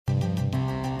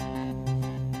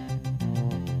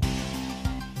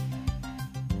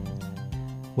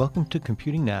Welcome to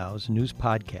Computing Now's news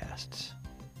podcasts.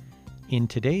 In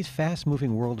today's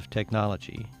fast-moving world of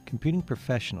technology, computing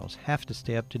professionals have to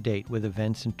stay up to date with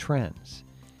events and trends.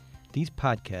 These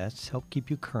podcasts help keep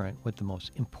you current with the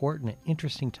most important and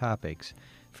interesting topics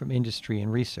from industry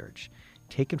and research,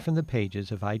 taken from the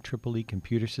pages of IEEE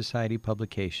Computer Society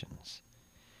publications.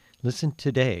 Listen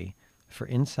today for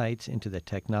insights into the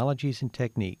technologies and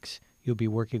techniques you'll be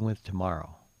working with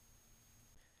tomorrow.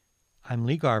 I'm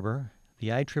Lee Garber, the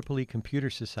IEEE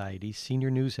Computer Society Senior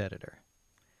News Editor.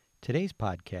 Today's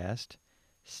podcast,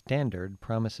 Standard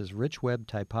Promises Rich Web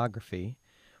Typography,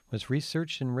 was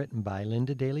researched and written by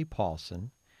Linda Daly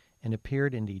Paulson and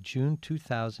appeared in the June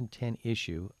 2010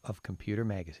 issue of Computer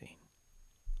Magazine.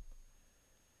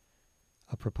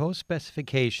 A proposed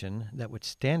specification that would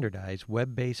standardize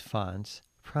web-based fonts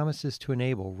promises to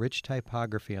enable rich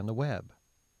typography on the web.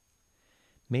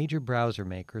 Major browser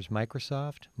makers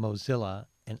Microsoft, Mozilla,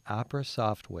 and Opera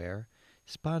Software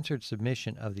sponsored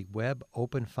submission of the Web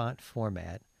Open Font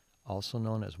Format, also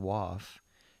known as WOF,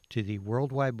 to the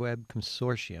World Wide Web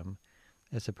Consortium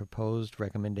as a proposed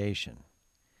recommendation.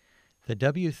 The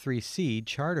W3C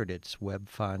chartered its Web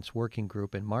Fonts Working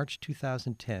Group in March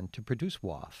 2010 to produce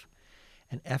WOF,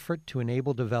 an effort to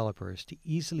enable developers to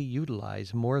easily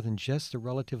utilize more than just the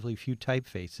relatively few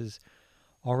typefaces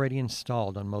already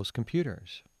installed on most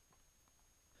computers.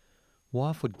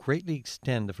 WOF would greatly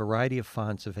extend the variety of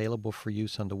fonts available for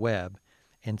use on the web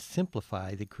and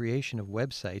simplify the creation of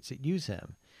websites that use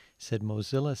them, said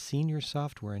Mozilla Senior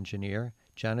Software Engineer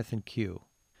Jonathan Q.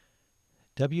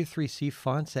 W3C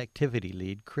Fonts Activity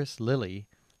Lead Chris Lilly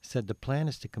said the plan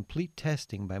is to complete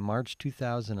testing by March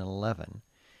 2011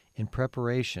 in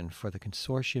preparation for the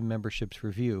consortium membership's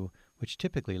review, which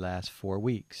typically lasts 4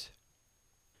 weeks.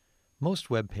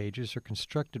 Most web pages are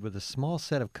constructed with a small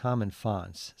set of common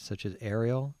fonts, such as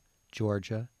Arial,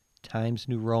 Georgia, Times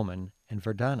New Roman, and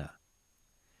Verdana.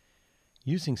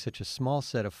 Using such a small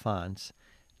set of fonts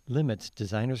limits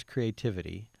designers'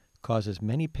 creativity, causes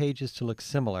many pages to look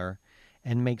similar,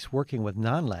 and makes working with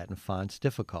non-Latin fonts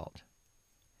difficult.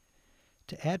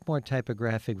 To add more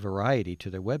typographic variety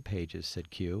to their web pages, said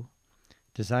Q,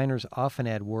 designers often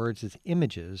add words as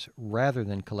images rather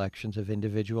than collections of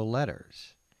individual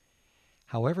letters.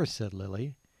 However, said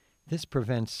Lilly, this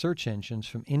prevents search engines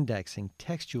from indexing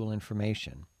textual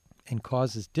information and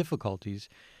causes difficulties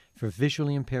for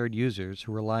visually impaired users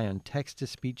who rely on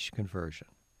text-to-speech conversion.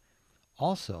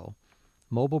 Also,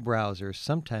 mobile browsers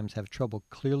sometimes have trouble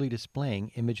clearly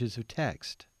displaying images of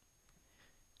text.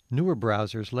 Newer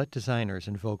browsers let designers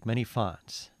invoke many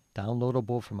fonts,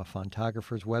 downloadable from a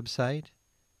fontographer's website,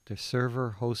 the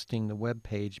server hosting the web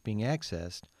page being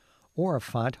accessed, or a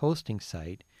font hosting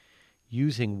site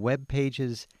using web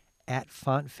pages at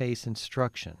font face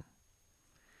instruction.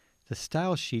 The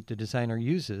style sheet the designer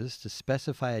uses to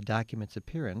specify a document's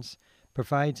appearance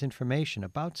provides information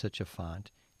about such a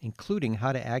font, including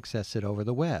how to access it over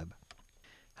the web.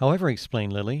 However,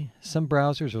 explained Lilly, some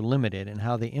browsers are limited in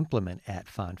how they implement at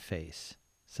font face,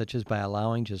 such as by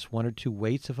allowing just 1 or 2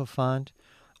 weights of a font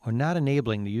or not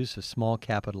enabling the use of small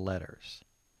capital letters.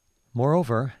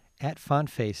 Moreover, at font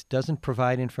face doesn't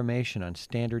provide information on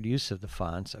standard use of the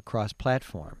fonts across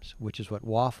platforms, which is what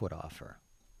WOF would offer.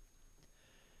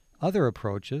 Other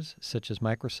approaches, such as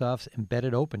Microsoft's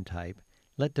Embedded OpenType,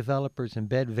 let developers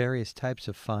embed various types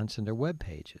of fonts in their web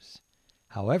pages.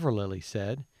 However, Lilly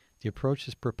said, the approach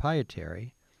is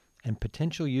proprietary, and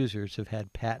potential users have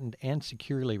had patent and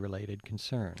security related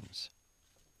concerns.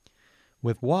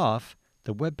 With WOF,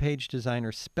 the web page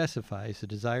designer specifies the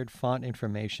desired font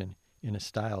information in a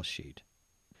style sheet.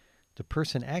 The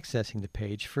person accessing the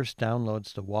page first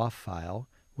downloads the WOF file,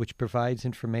 which provides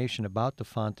information about the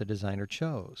font the designer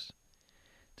chose.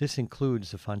 This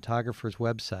includes the fontographer's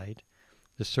website,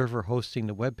 the server hosting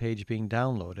the web page being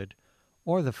downloaded,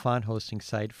 or the font hosting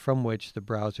site from which the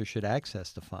browser should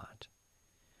access the font.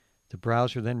 The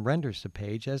browser then renders the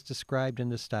page as described in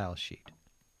the style sheet.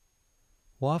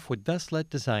 WOF would thus let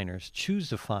designers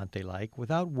choose the font they like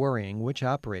without worrying which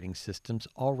operating systems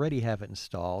already have it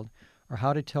installed or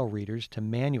how to tell readers to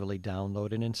manually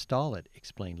download and install it,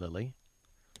 explained Lilly.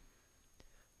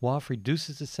 WOF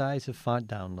reduces the size of font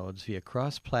downloads via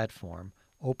cross-platform,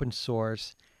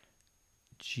 open-source,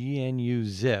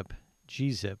 GNU-zip,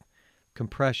 gzip,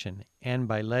 compression, and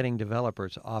by letting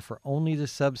developers offer only the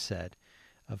subset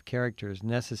of characters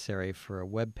necessary for a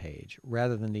web page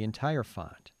rather than the entire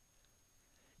font.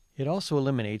 It also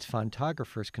eliminates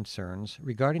fontographers' concerns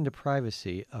regarding the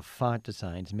privacy of font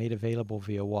designs made available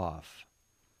via WOF.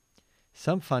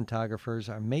 Some fontographers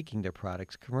are making their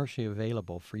products commercially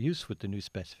available for use with the new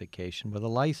specification with a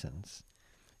license,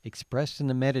 expressed in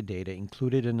the metadata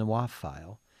included in the WAF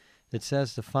file that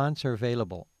says the fonts are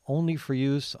available only for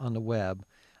use on the web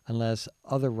unless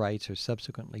other rights are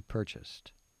subsequently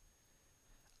purchased.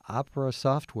 Opera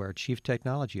Software Chief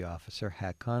Technology Officer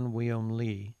Hakan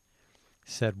Wium-Lee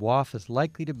said WAF is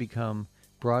likely to become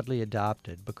broadly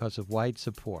adopted because of wide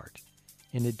support.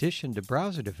 In addition to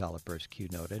browser developers, Q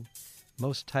noted,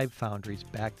 most type foundries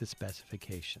back the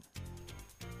specification.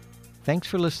 Thanks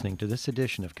for listening to this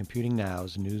edition of Computing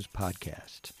Now's News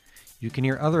Podcast. You can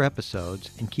hear other episodes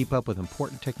and keep up with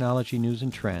important technology news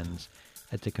and trends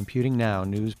at the Computing Now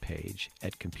news page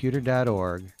at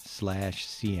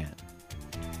computer.org/cn.